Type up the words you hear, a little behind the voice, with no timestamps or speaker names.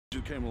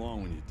came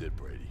along when you did,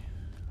 Brady.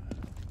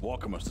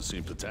 Walker must have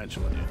seen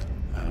potential in you.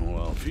 And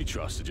well, if he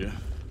trusted you,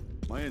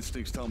 my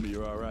instincts tell me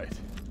you're all right.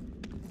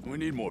 We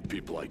need more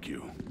people like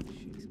you.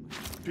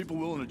 People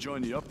willing to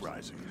join the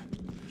uprising.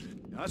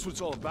 That's what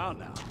it's all about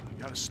now.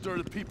 We gotta stir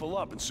the people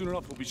up, and soon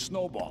enough we'll be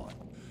snowballing.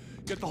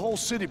 Get the whole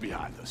city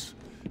behind us,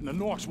 and the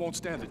Norks won't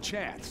stand a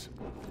chance.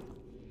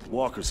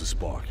 Walker's the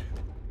spark.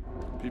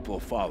 People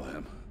will follow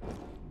him.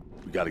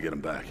 We gotta get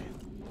him back.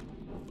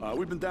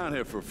 We've been down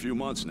here for a few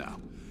months now.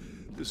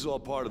 This is all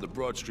part of the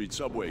Broad Street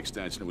subway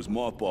extension that was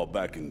mothballed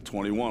back in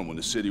 21 when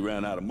the city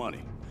ran out of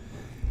money.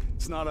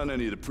 It's not on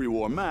any of the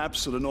pre-war maps,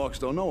 so the Norks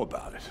don't know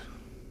about it.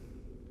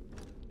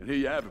 And here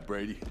you have it,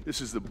 Brady. This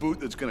is the boot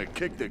that's gonna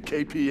kick the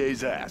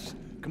KPA's ass.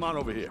 Come on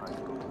over here.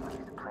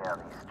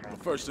 Well,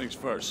 first things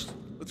first,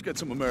 let's get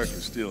some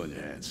American steel in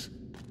your hands.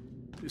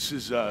 This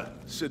is,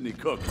 Sidney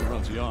Cook, who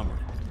runs the armory.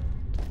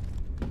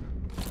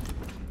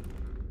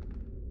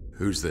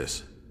 Who's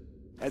this?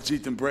 That's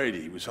Ethan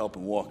Brady. He was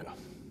helping Walker.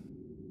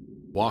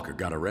 Walker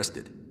got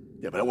arrested.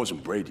 Yeah, but that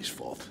wasn't Brady's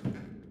fault.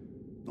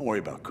 Don't worry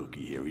about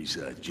Cookie here. He's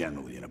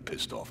generally in a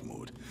pissed-off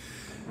mood.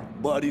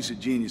 But he's a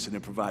genius at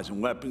improvising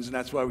weapons, and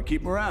that's why we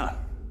keep him around.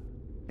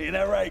 Ain't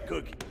that right,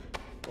 Cookie?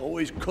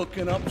 Always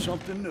cooking up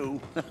something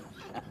new.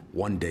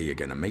 One day you're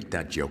gonna make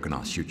that joke and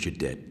I'll shoot you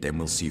dead. Then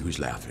we'll see who's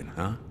laughing,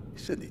 huh?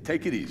 Sidney,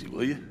 take it easy,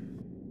 will you?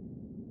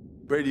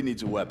 Brady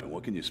needs a weapon.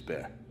 What can you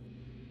spare?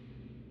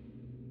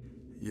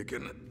 You're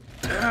gonna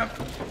have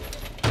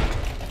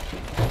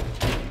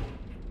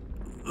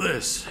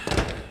this.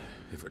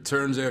 If it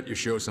turns out you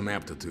show some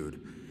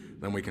aptitude,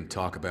 then we can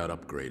talk about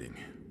upgrading.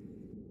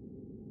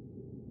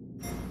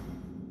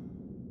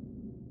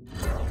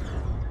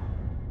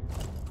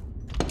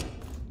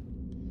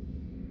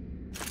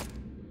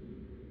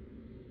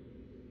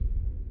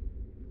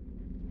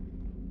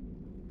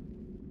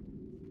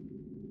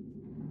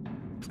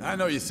 I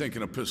know you're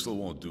thinking a pistol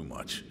won't do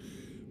much,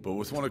 but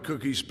with one of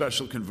Cookie's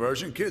special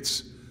conversion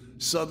kits,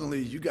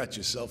 suddenly you got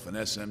yourself an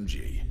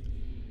SMG.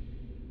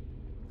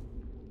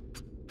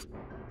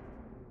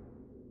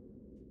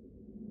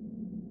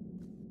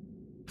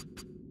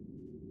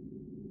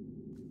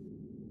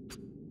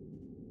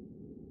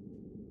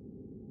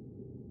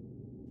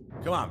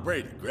 Come on,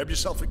 Brady, grab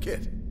yourself a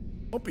kit.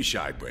 Don't be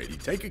shy, Brady.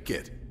 Take a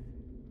kit.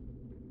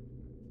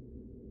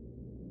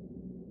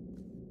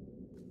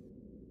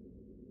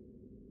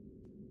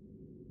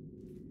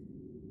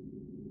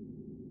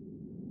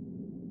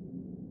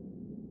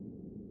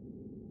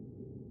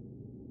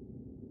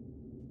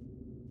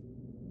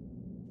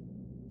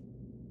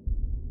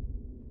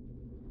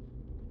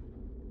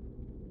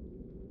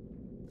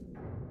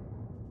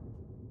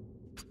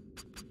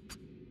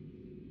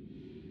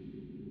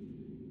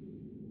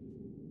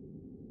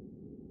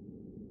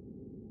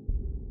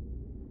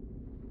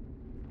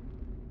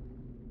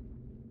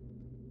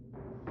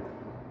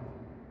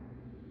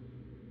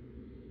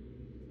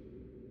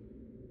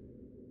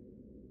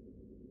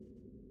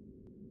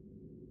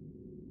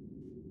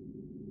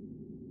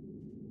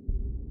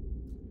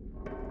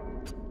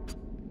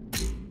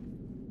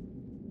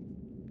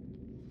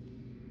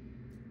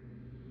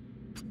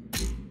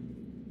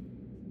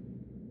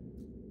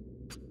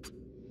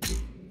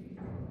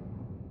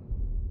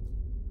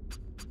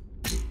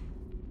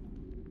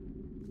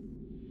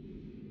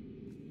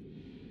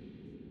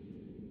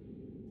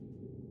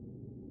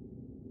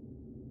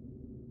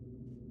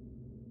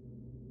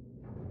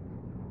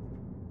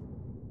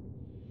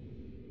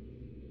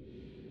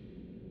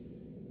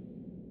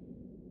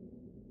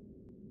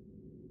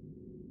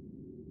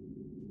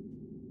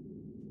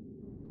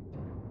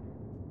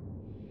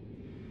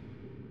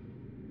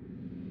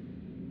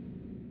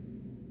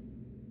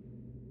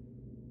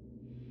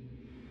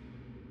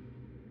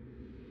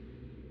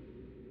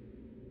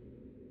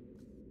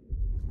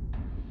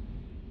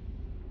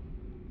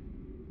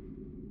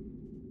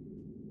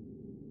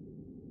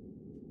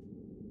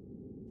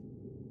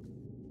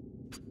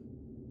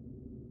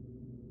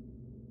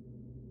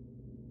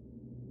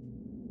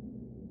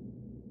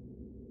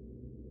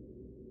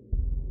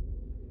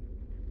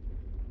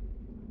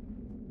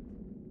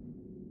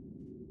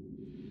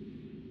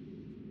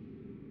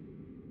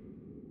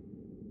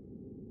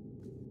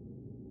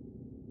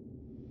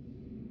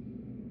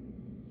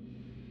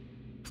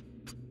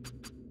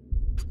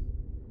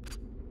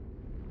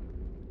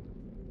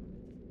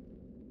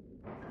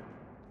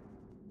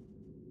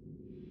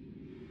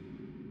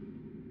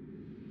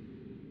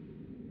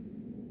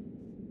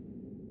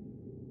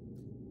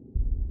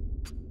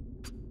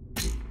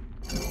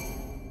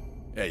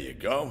 There you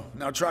go.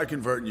 Now try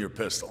converting your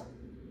pistol.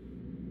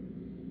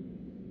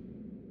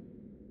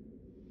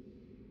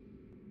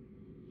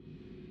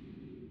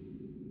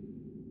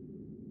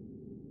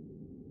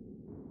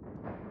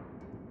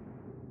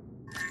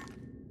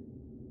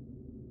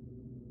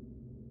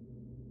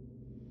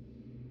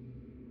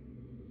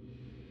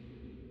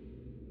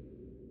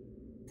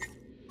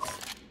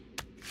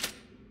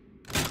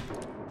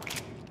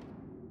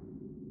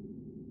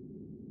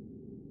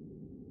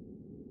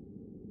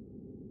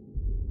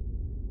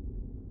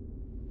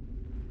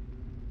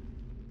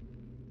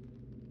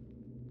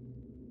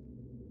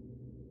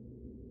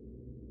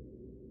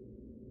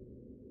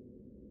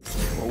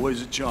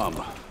 Always a charm.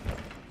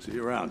 See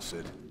you around,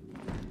 Sid.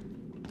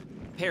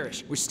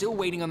 Parrish, we're still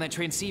waiting on that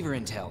transceiver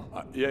intel.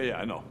 Yeah,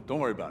 I know. Don't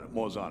worry about it.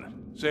 Moore's on it.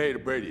 Say hey to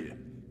Brady here.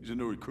 He's a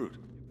new recruit.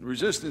 The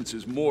Resistance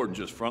is more than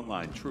just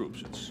frontline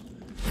troops. It's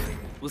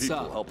What's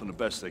people up? helping the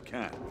best they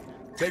can.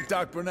 Take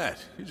Doc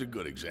Burnett. He's a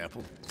good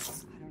example.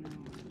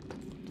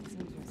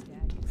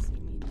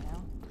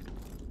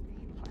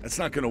 That's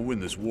not gonna win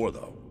this war,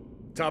 though.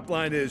 Top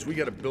line is, we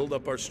gotta build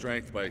up our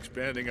strength by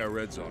expanding our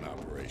red zone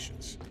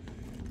operations.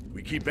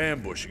 We keep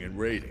ambushing and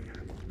raiding.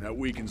 That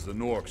weakens the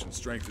Norks and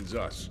strengthens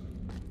us.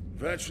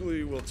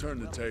 Eventually, we'll turn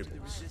the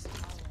tables.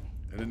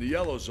 And in the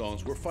yellow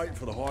zones, we're fighting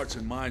for the hearts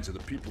and minds of the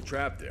people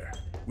trapped there.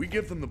 We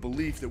give them the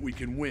belief that we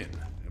can win.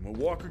 And when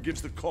Walker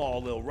gives the call,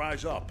 they'll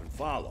rise up and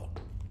follow.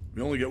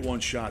 We only get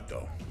one shot,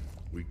 though.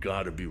 We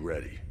gotta be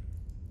ready.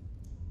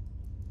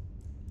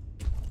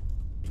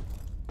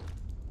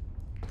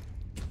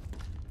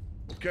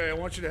 Okay, I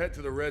want you to head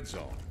to the red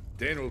zone.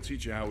 Dana will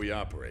teach you how we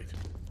operate.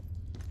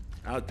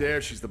 Out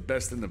there, she's the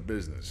best in the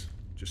business.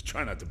 Just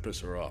try not to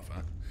piss her off,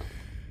 huh?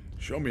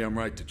 Show me I'm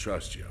right to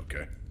trust you,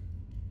 okay?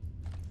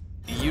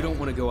 You don't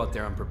want to go out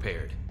there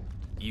unprepared.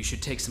 You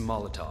should take some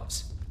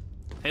Molotovs.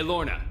 Hey,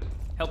 Lorna,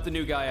 help the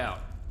new guy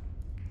out.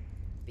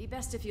 Be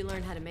best if you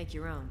learn how to make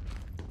your own.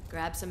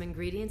 Grab some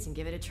ingredients and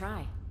give it a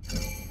try.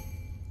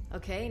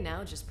 Okay,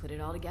 now just put it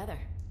all together.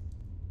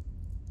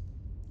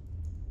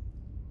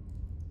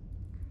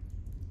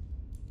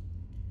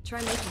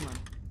 Try making one.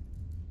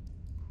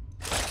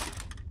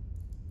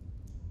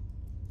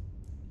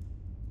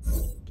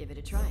 Give it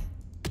a try.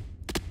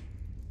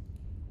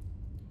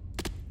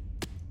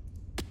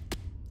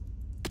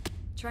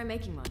 Try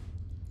making one.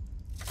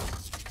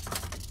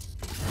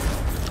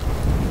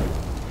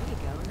 There you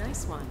go,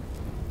 nice one.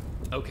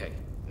 Okay,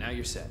 now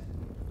you're set.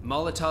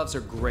 Molotovs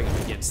are great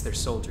against their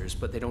soldiers,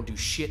 but they don't do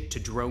shit to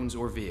drones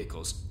or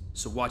vehicles,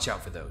 so watch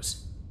out for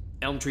those.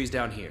 Elm tree's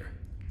down here.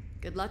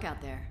 Good luck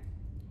out there.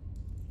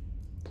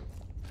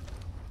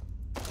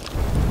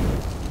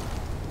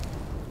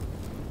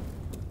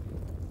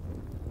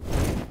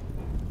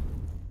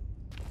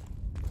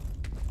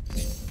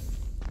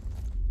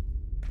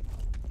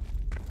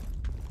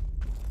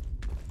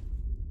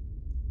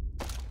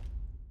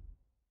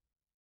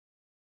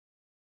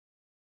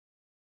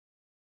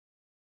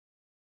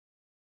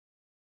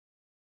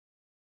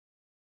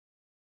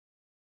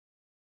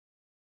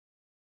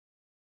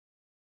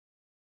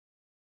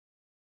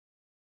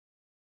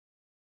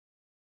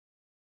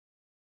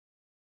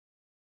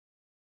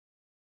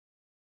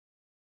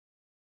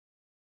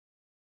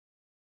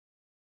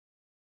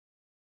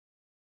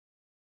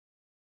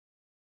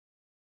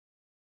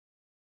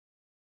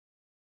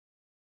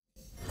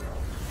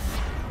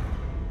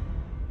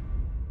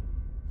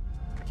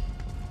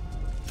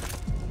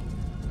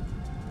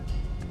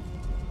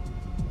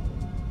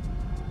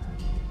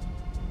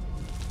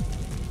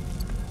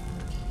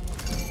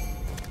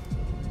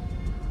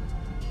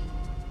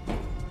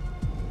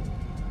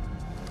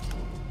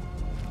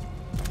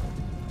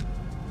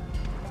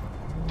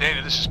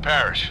 Dana, this is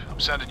Parrish. I'm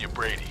sending you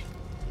Brady.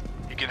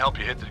 He can help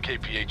you hit the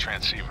KPA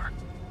transceiver.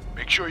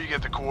 Make sure you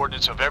get the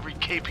coordinates of every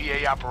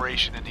KPA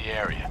operation in the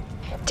area.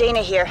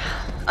 Dana here.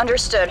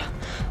 Understood.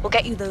 We'll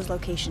get you those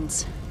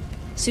locations.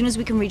 As soon as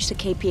we can reach the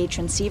KPA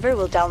transceiver,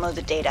 we'll download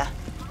the data.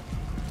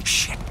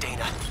 Shit,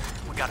 Dana.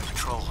 We got a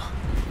patrol.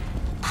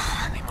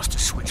 They must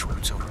have switched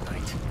routes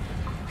overnight.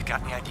 You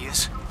got any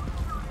ideas?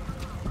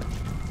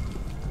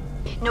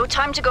 No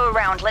time to go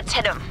around. Let's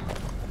hit them.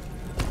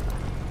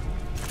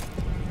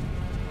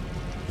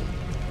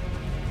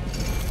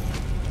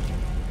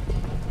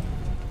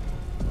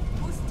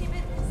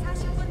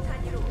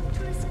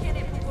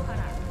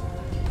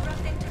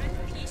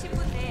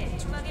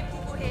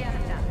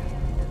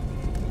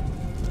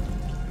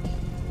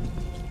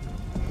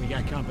 We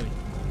got company.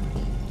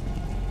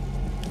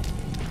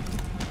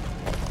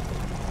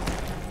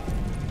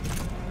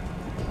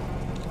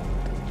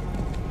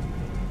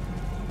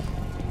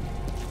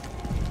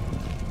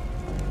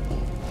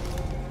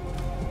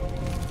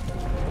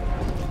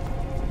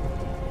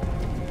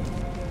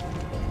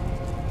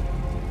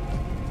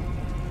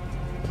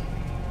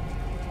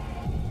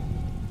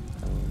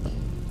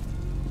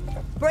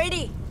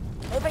 Brady!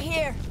 Over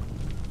here!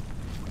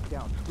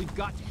 Down. We've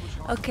got to push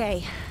on.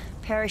 Okay.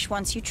 Parrish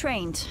wants you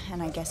trained,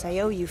 and I guess I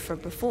owe you for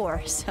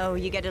before, so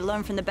you get to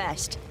learn from the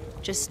best.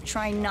 Just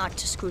try not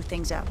to screw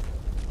things up.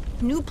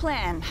 New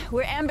plan.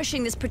 We're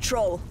ambushing this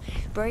patrol.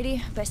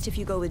 Brady, best if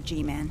you go with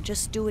G-Man.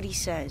 Just do what he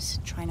says.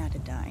 Try not to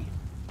die.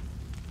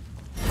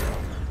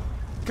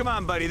 Come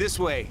on, buddy, this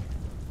way.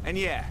 And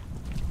yeah,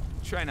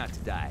 try not to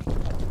die.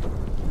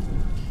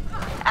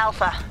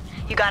 Alpha,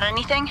 you got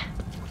anything?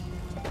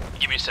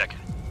 Give me a second.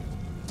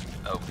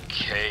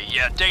 Okay,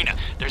 yeah, Dana,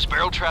 there's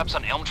barrel traps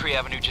on Elm Tree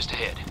Avenue just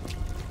ahead.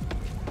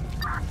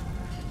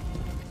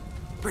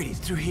 Brady,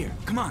 through here.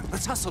 Come on,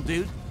 let's hustle,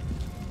 dude.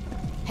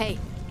 Hey,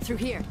 through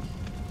here.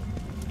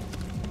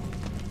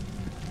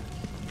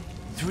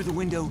 Through the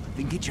window,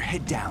 then get your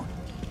head down.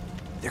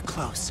 They're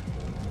close.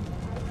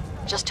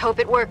 Just hope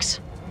it works.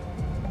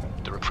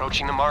 They're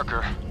approaching the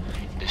marker.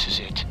 This is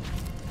it.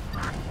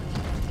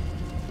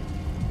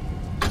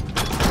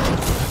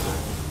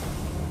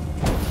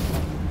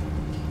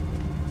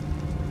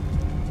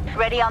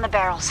 Ready on the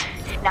barrels.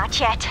 Not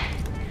yet.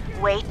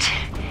 Wait.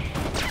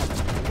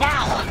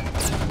 Now!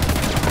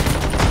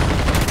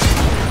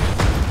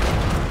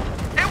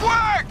 It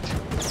worked!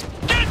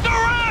 Get the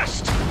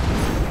rest!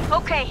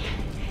 Okay.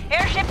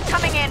 Airship's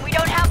coming in. We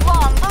don't have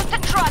long. Loot the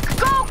truck.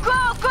 Go,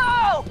 go,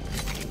 go!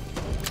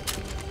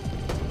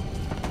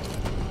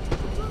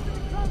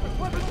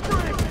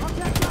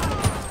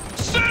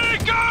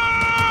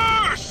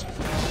 Seekers!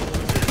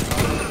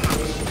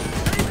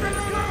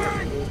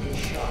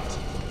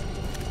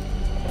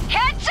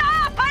 Heads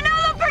up!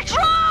 Another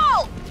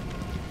patrol!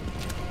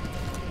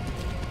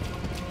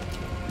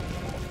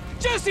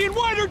 Jesse and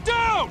White are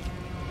down!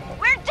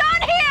 We're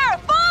done here!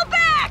 Fall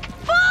back!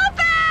 Fall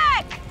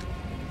back!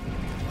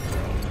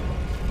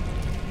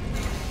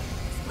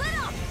 Split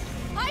up!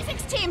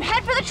 Isaac's team,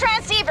 head for the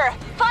transceiver!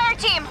 Fire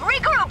team,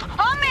 regroup!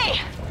 On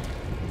me!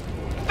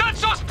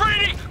 That's us,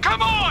 Brady!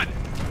 Come on!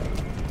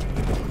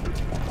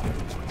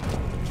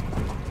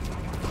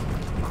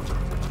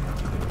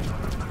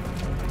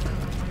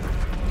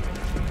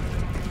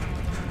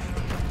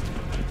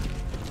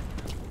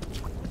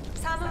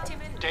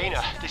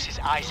 Dana, this is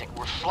Isaac.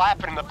 We're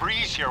flapping in the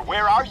breeze here.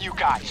 Where are you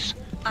guys?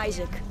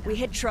 Isaac, we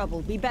hit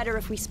trouble. Be better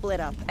if we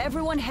split up.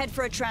 Everyone head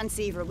for a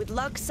transceiver. With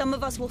luck, some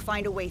of us will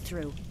find a way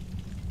through.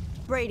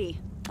 Brady,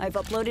 I've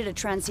uploaded a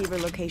transceiver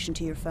location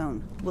to your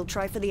phone. We'll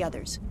try for the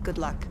others. Good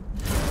luck.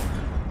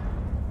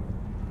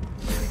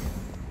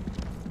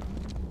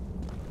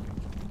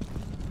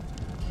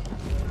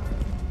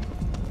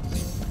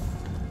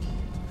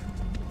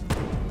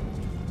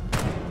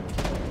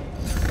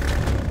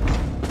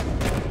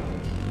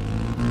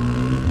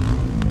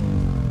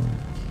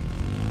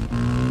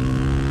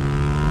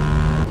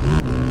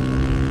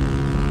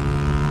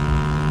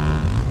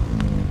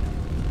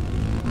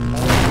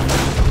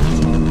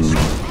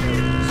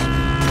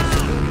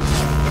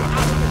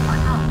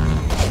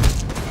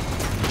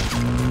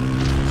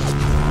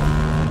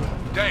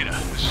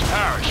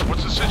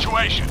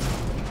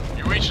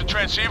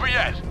 Transceiver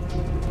yet?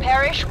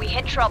 Parrish, we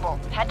hit trouble.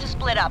 Had to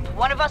split up.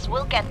 One of us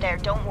will get there,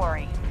 don't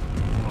worry.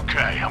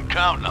 Okay, I'm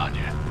counting on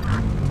you.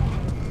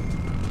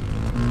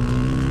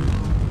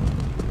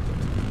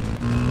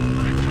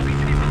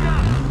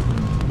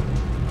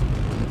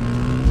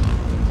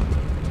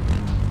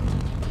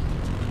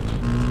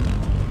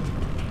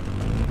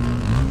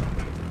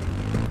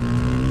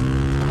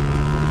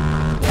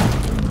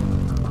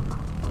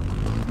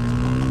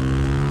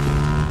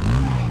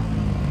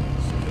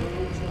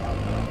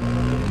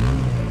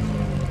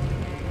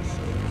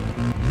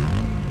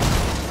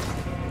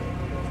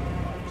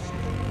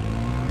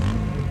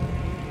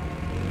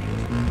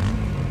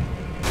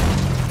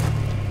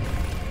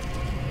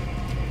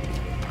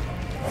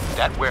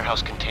 That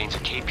warehouse contains a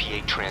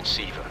KPA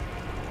transceiver.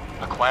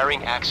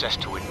 Acquiring access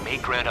to it may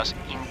grant us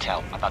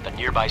intel about the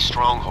nearby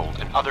stronghold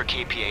and other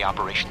KPA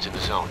operations in the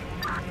zone.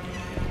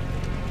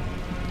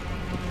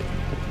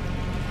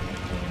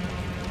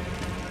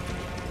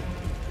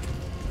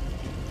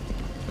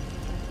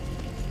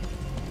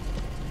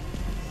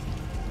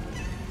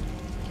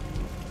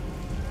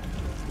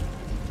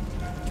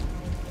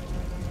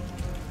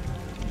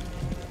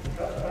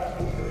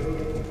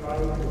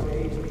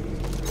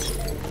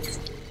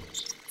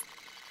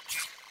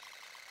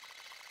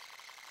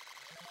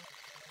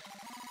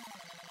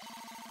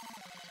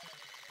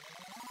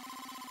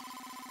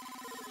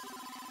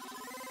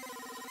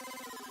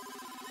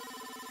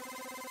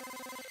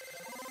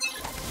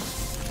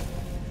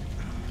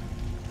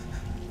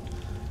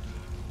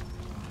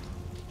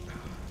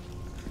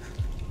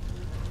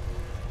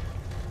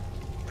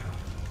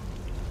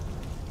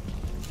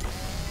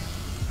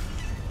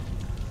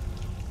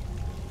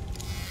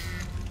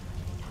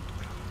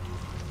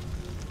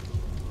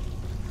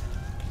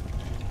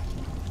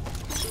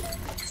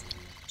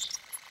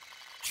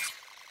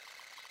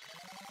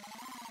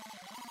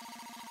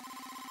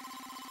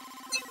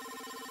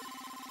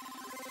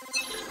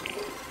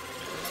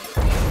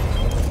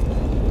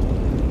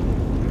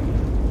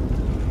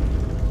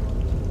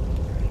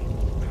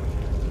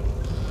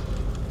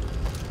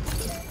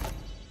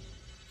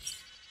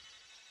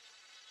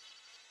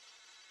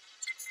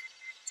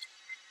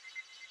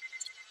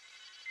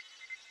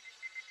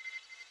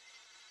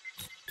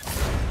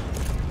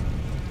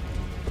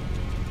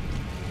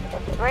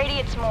 Brady,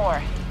 it's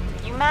Moore.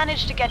 You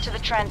managed to get to the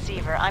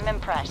transceiver. I'm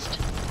impressed.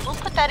 We'll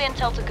put that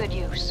intel to good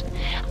use.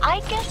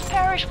 I guess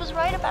Parrish was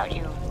right about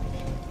you.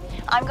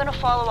 I'm gonna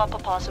follow up a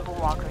possible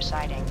Walker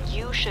sighting.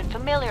 You should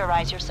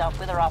familiarize yourself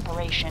with our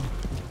operation.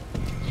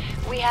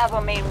 We have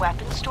a main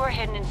weapons store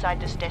hidden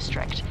inside this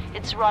district.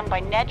 It's run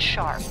by Ned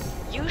Sharp.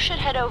 You should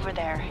head over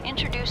there,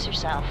 introduce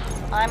yourself.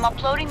 I'm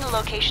uploading the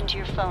location to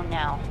your phone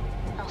now.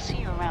 I'll see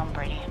you around,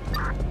 Brady.